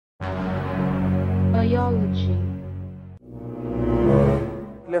Biology.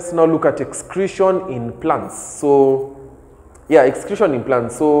 Let's now look at excretion in plants. So, yeah, excretion in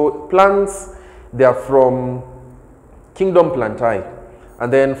plants. So, plants, they are from kingdom Plantae.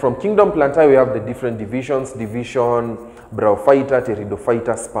 And then from kingdom Plantae, we have the different divisions: division, Bryophyta,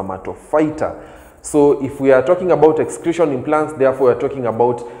 Pteridophyta, Spermatophyta. So, if we are talking about excretion in plants, therefore, we are talking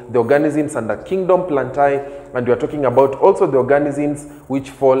about the organisms under kingdom Plantae, and we are talking about also the organisms which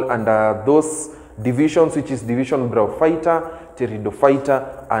fall under those divisions, which is division Bryophyta,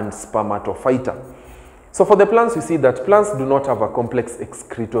 Pteridophyta, and Spermatophyta. So for the plants, we see that plants do not have a complex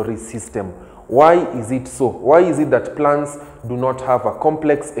excretory system. Why is it so? Why is it that plants do not have a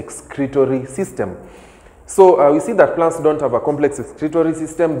complex excretory system? So we see that plants don't have a complex excretory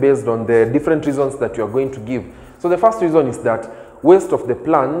system based on the different reasons that you are going to give. So the first reason is that waste of the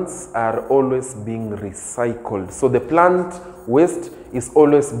plants are always being recycled. So the plant waste is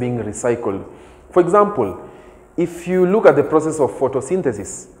always being recycled. For example, if you look at the process of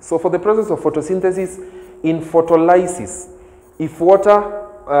photosynthesis, so for the process of photosynthesis, in photolysis, if water,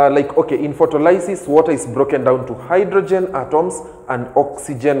 in photolysis, water is broken down to hydrogen atoms and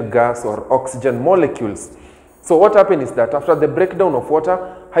oxygen gas or oxygen molecules. So what happens is that after the breakdown of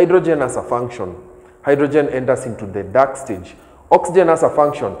water, hydrogen has a function. Hydrogen enters into the dark stage. Oxygen has a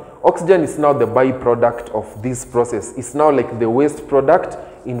function. Oxygen is now the byproduct of this process. It's now like the waste product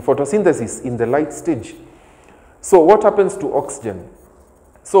in photosynthesis in the light stage. So what happens to oxygen?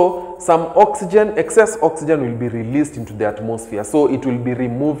 So some oxygen, excess oxygen will be released into the atmosphere. So it will be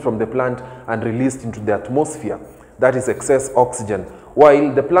removed from the plant and released into the atmosphere. That is excess oxygen.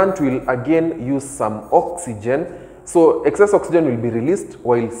 While the plant will again use some oxygen. So excess oxygen will be released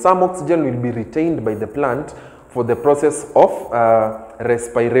while some oxygen will be retained by the plant for the process of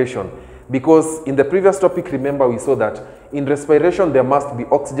respiration. Because in the previous topic, remember, we saw that in respiration there must be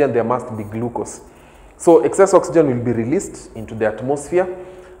oxygen, there must be glucose. So excess oxygen will be released into the atmosphere,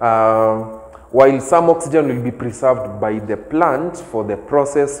 while some oxygen will be preserved by the plant for the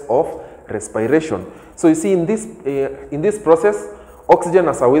process of respiration. So you see, in this process, oxygen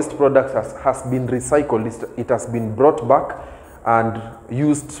as a waste product has been recycled. It has been brought back and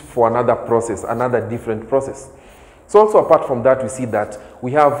used for another process, another different process. So also apart from that, we see that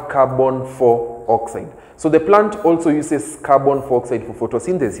we have carbon dioxide. So the plant also uses carbon dioxide for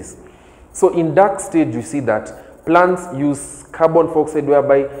photosynthesis. So in dark stage, you see that plants use carbon dioxide,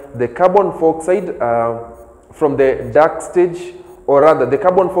 whereby the carbon dioxide from the dark stage, or rather the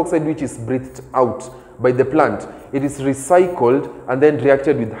carbon dioxide which is breathed out by the plant, it is recycled and then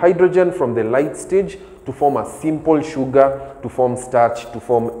reacted with hydrogen from the light stage to form a simple sugar, to form starch, to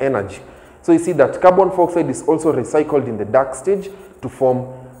form energy. So you see that carbon dioxide is also recycled in the dark stage to form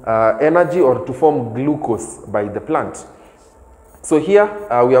energy or to form glucose by the plant. So here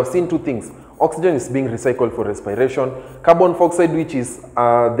we have seen two things. Oxygen is being recycled for respiration. Carbon dioxide, which is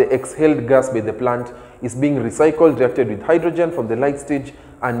the exhaled gas by the plant, is being recycled, reacted with hydrogen from the light stage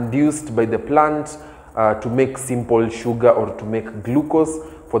and used by the plant to make simple sugar or to make glucose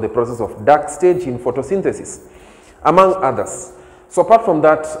for the process of dark stage in photosynthesis, among others. So apart from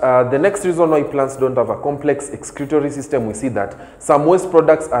that, the next reason why plants don't have a complex excretory system, we see that some waste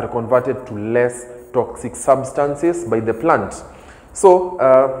products are converted to less toxic substances by the plant. So,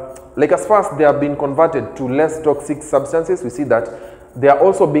 like as far as they have been converted to less toxic substances, we see that they are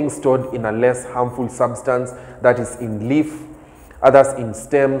also being stored in a less harmful substance, that is in leaf, others in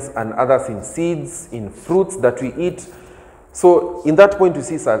stems, and others in seeds, in fruits that we eat. So, in that point, we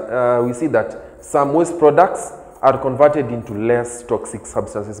see that some waste products are converted into less toxic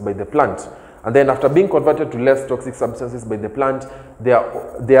substances by the plant. And then after being converted to less toxic substances by the plant, they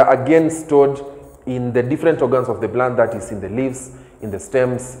are again stored in the different organs of the plant, that is in the leaves, in the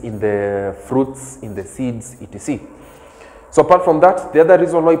stems, in the fruits, in the seeds, etc. So apart from that, the other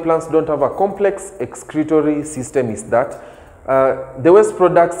reason why plants don't have a complex excretory system is that the waste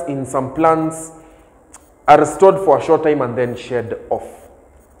products in some plants are stored for a short time and then shed off.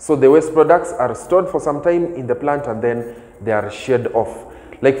 So the waste products are stored for some time in the plant and then they are shed off.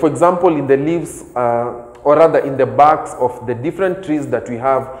 Like for example, in the leaves, or rather in the barks of the different trees that we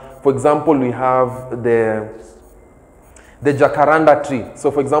have. For example, we have the jacaranda tree.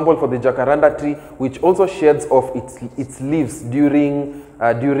 So for example, for the jacaranda tree, which also sheds off its leaves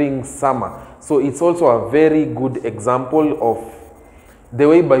during summer. So it's also a very good example of the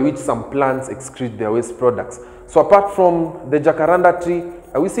way by which some plants excrete their waste products. So apart from the jacaranda tree,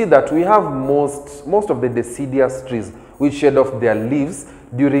 we see that we have most of the deciduous trees which shed off their leaves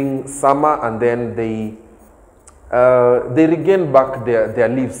during summer, and then they regain back their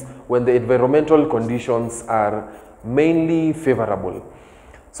leaves when the environmental conditions are mainly favorable.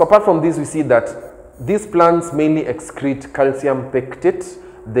 So apart from this, we see that these plants mainly excrete calcium pectate.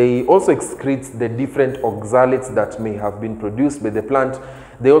 They also excrete the different oxalates that may have been produced by the plant.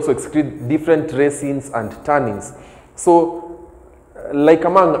 They also excrete different resins and tannins. So, like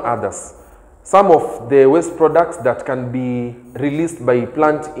among others, some of the waste products that can be released by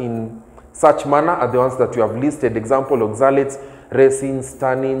plant in such manner are the ones that you have listed. Example, oxalates, resins,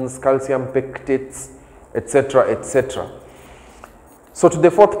 tannins, calcium pectates, etc., etc. So to the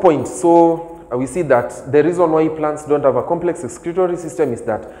fourth point, so we see that the reason why plants don't have a complex excretory system is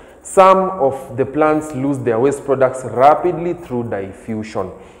that some of the plants lose their waste products rapidly through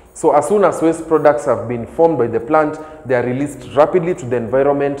diffusion. So as soon as waste products have been formed by the plant, they are released rapidly to the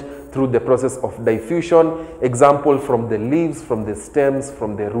environment through the process of diffusion. Example, from the leaves, from the stems,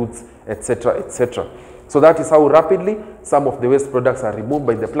 from the roots, etc., etc. So that is how rapidly some of the waste products are removed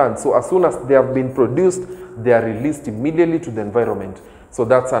by the plant. So as soon as they have been produced, they are released immediately to the environment. So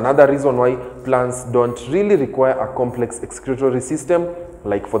that's another reason why plants don't really require a complex excretory system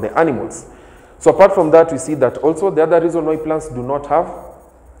like for the animals. So apart from that, we see that also the other reason why plants do not have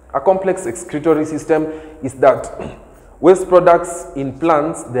a complex excretory system is that waste products in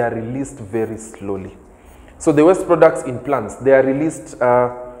plants, they are released very slowly. So the waste products in plants, they are released,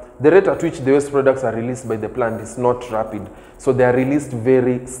 the rate at which the waste products are released by the plant is not rapid. So they are released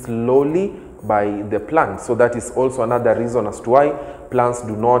very slowly by the plant. So that is also another reason as to why plants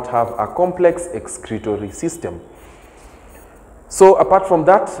do not have a complex excretory system. So apart from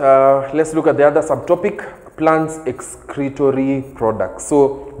that, let's look at the other subtopic, plants excretory products.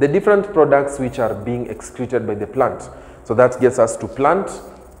 So the different products which are being excreted by the plant. So that gets us to plant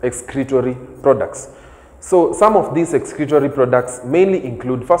excretory products. So some of these excretory products mainly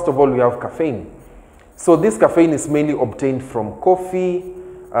include, first of all, we have caffeine. So this caffeine is mainly obtained from coffee,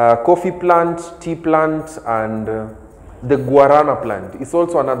 coffee plant, tea plant, and the guarana plant is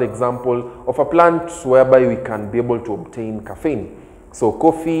also another example of a plant whereby we can be able to obtain caffeine. So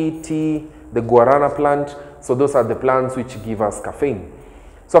coffee, tea, the guarana plant, so those are the plants which give us caffeine.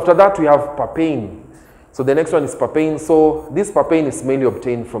 So after that we have papain. So the next one is papain. So this papain is mainly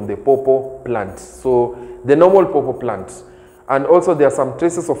obtained from the pawpaw plant. So the normal pawpaw plant. And also there are some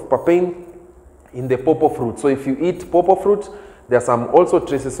traces of papain in the pawpaw fruit. So if you eat pawpaw fruit, there are some also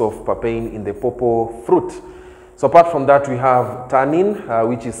traces of papain in the pawpaw fruit. So apart from that, we have tannin,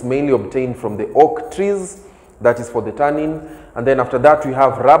 which is mainly obtained from the oak trees. That is for the tannin. And then after that, we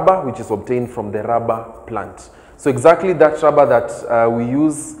have rubber, which is obtained from the rubber plant. So exactly that rubber that we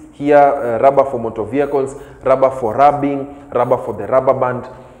use here, rubber for motor vehicles, rubber for rubbing, rubber for the rubber band.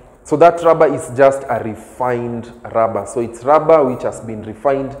 So that rubber is just a refined rubber. So it's rubber which has been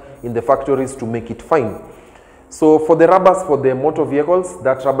refined in the factories to make it fine. So for the rubbers for the motor vehicles,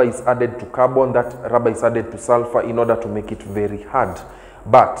 that rubber is added to carbon, that rubber is added to sulfur in order to make it very hard.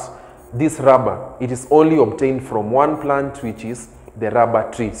 But this rubber, it is only obtained from one plant, which is the rubber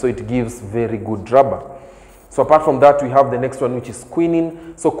tree. So it gives very good rubber. So apart from that, we have the next one, which is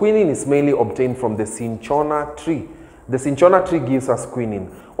quinine. So quinine is mainly obtained from the cinchona tree. The cinchona tree gives us quinine.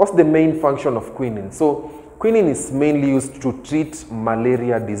 What's the main function of quinine? So quinine is mainly used to treat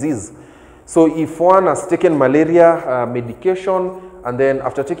malaria disease. So if one has taken malaria medication, and then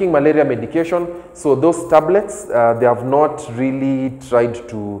after taking malaria medication, so those tablets, they have not really tried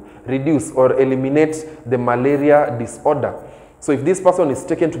to reduce or eliminate the malaria disorder. So if this person is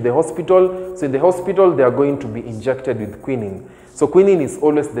taken to the hospital, so in the hospital they are going to be injected with quinine. So quinine is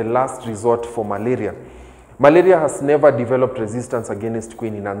always the last resort for malaria. Malaria has never developed resistance against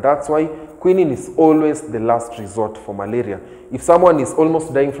quinine, and that's why quinine is always the last resort for malaria. If someone is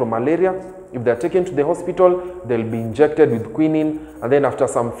almost dying from malaria, if they're taken to the hospital, they'll be injected with quinine, and then after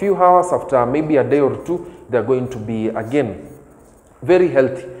some few hours, after maybe a day or two, they're going to be again very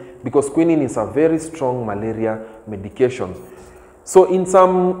healthy, because quinine is a very strong malaria medication. So in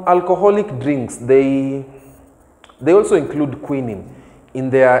some alcoholic drinks, they also include quinine in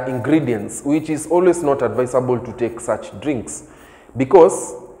their ingredients, which is always not advisable to take such drinks,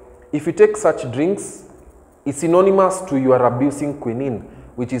 because if you take such drinks, it's synonymous to you are abusing quinine,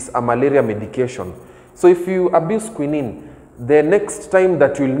 which is a malaria medication. So if you abuse quinine, the next time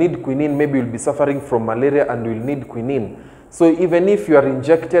that you'll need quinine, maybe you'll be suffering from malaria and you'll need quinine. So even if you are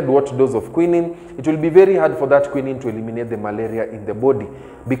injected what dose of quinine, it will be very hard for that quinine to eliminate the malaria in the body,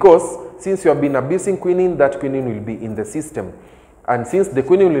 because since you have been abusing quinine, that quinine will be in the system. And since the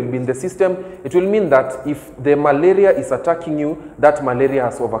quinine will be in the system, it will mean that if the malaria is attacking you, that malaria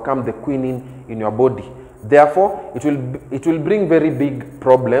has overcome the quinine in your body. Therefore, it will bring very big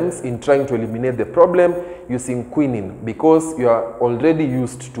problems in trying to eliminate the problem using quinine, because you are already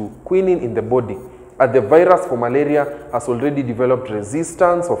used to quinine in the body. the virus for malaria has already developed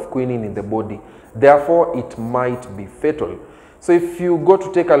resistance of quinine in the body. Therefore, it might be fatal. So if you go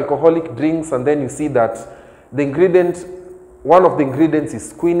to take alcoholic drinks and then you see that the ingredient, one of the ingredients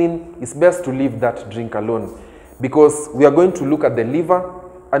is quinine, it's best to leave that drink alone, because we are going to look at the liver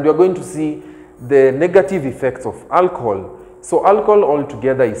and we are going to see the negative effects of alcohol. So alcohol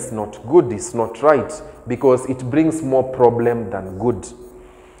altogether is not good, it's not right, because it brings more problem than good.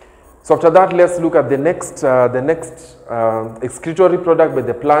 So after that, let's look at the next excretory product by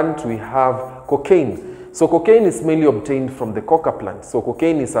the plant. We have cocaine. So cocaine is mainly obtained from the coca plant. So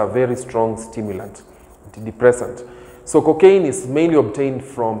cocaine is a very strong stimulant, antidepressant. So cocaine is mainly obtained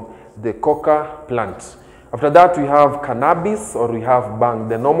from the coca plant. After that, we have cannabis, or we have bang.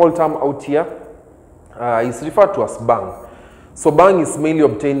 The normal term out here is referred to as bang. So bang is mainly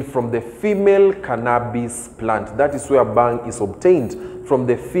obtained from the female cannabis plant. That is where bang is obtained, from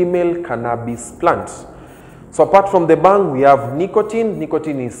the female cannabis plant. So apart from the bang, we have nicotine.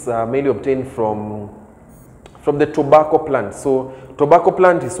 Nicotine is mainly obtained from the tobacco plant. So tobacco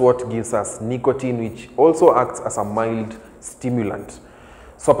plant is what gives us nicotine, which also acts as a mild stimulant.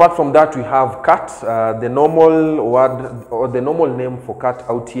 So apart from that, we have cat. The normal word, or the normal name for cat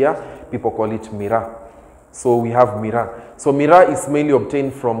out here, people call it mira. So we have mira. So mira is mainly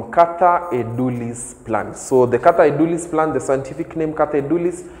obtained from Catha edulis plant. So the Catha edulis plant, the scientific name Catha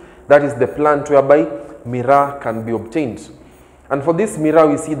edulis, that is the plant whereby mira can be obtained. And for this mira,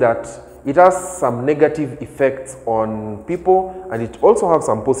 we see that it has some negative effects on people, and it also has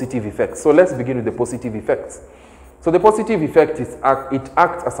some positive effects. So let's begin with the positive effects. So the positive effect is it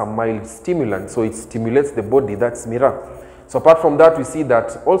acts as a mild stimulant. So it stimulates the body, that's mira. So apart from that, we see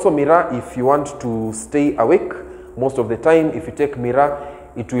that also mira, if you want to stay awake, most of the time, if you take mira,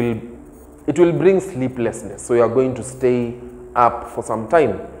 it will bring sleeplessness. So you are going to stay up for some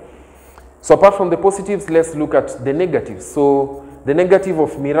time. So apart from the positives, let's look at the negatives. So the negative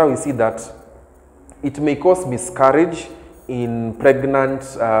of mira, we see that it may cause miscarriage in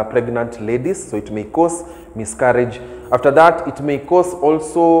pregnant ladies. So it may cause miscarriage. After that, it may cause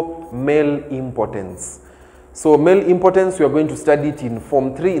also male impotence. So male impotence, we are going to study it in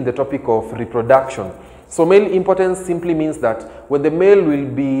Form 3 in the topic of reproduction. So male impotence simply means that when the male will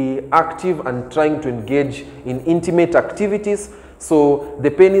be active and trying to engage in intimate activities, so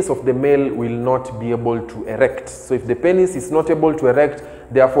the penis of the male will not be able to erect. So if the penis is not able to erect,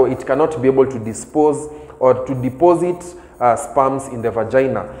 therefore it cannot be able to dispose or to deposit sperms in the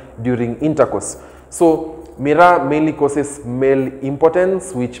vagina during intercourse. So mira mainly causes male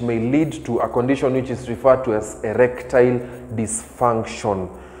impotence, which may lead to a condition which is referred to as erectile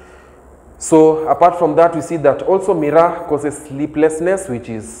dysfunction. So apart from that, we see that also mira causes sleeplessness, which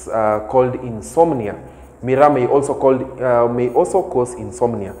is called insomnia. Mira may also cause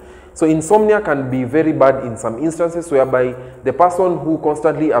insomnia. So insomnia can be very bad in some instances, whereby the person who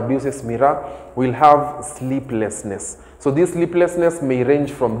constantly abuses mira will have sleeplessness. So this sleeplessness may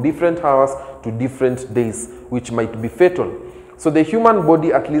range from different hours to different days, which might be fatal. So the human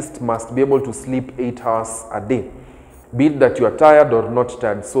body at least must be able to sleep 8 hours a day, be it that you are tired or not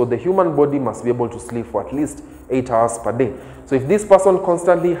tired. So the human body must be able to sleep for at least 8 hours per day. So if this person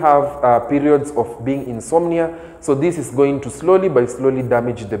constantly have periods of being insomnia, so this is going to slowly by slowly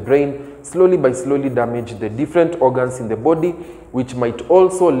damage the brain, slowly by slowly damage the different organs in the body, which might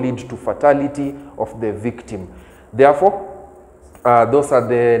also lead to fatality of the victim. Therefore, those are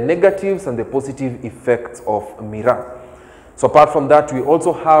the negatives and the positive effects of mira. So apart from that, we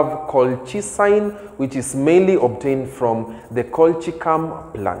also have colchicine, which is mainly obtained from the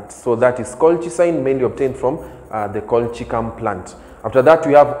colchicum plant. So that is colchicine mainly obtained from the colchicum plant. After that,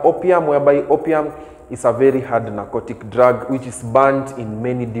 we have opium, whereby opium is a very hard narcotic drug which is banned in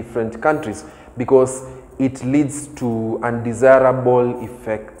many different countries because it leads to undesirable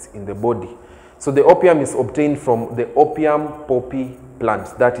effects in the body. So the opium is obtained from the opium poppy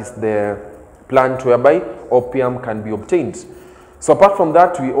plant. That is the plant whereby opium can be obtained. So apart from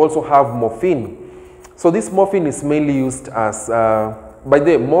that, we also have morphine. So this morphine is mainly used as, by the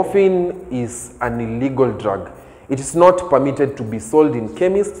way, morphine is an illegal drug. It is not permitted to be sold in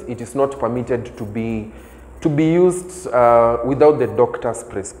chemists. It is not permitted to be used without the doctor's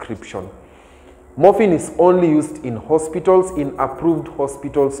prescription. Morphine is only used in hospitals, in approved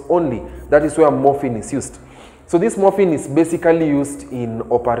hospitals only. That is where morphine is used. So this morphine is basically used in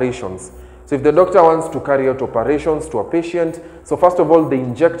operations. So if the doctor wants to carry out operations to a patient, so first of all, they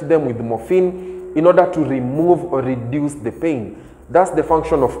inject them with morphine in order to remove or reduce the pain. That's the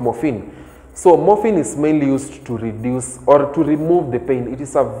function of morphine. So morphine is mainly used to reduce or to remove the pain. It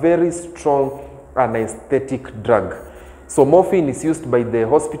is a very strong anesthetic drug. So morphine is used by the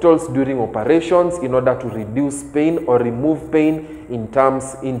hospitals during operations in order to reduce pain or remove pain in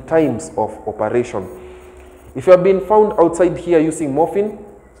times of operation. If you have been found outside here using morphine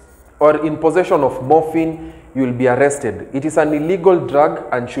or in possession of morphine, you will be arrested. It is an illegal drug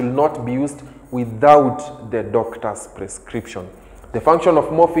and should not be used without the doctor's prescription. The function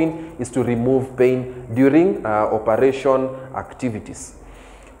of morphine is to remove pain during operation activities.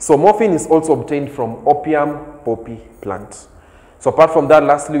 So morphine is also obtained from opium poppy plant. So apart from that,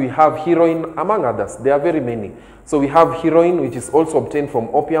 lastly, we have heroin, among others. There are very many. So we have heroin, which is also obtained from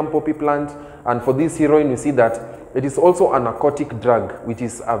opium poppy plant. And for this heroin, we see that it is also a narcotic drug, which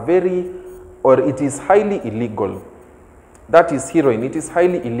is it is highly illegal. That is heroin. It is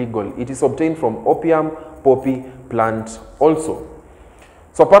highly illegal. It is obtained from opium poppy plant also.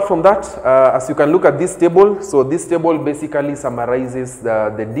 So apart from that, as you can look at this table, so this table basically summarizes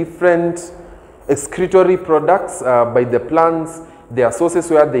the different excretory products by the plants, their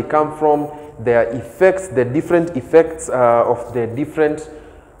sources where they come from, their effects, the different effects of the different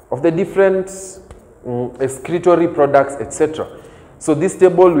excretory products, etc. So this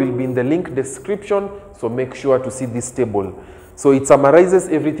table will be in the link description, so make sure to see this table. So it summarizes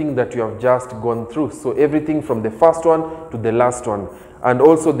everything that you have just gone through. So everything from the first one to the last one, and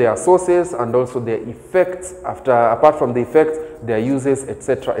also their sources and also their effects, apart from the effects, their uses,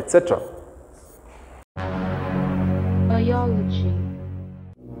 etc., etc. Biology.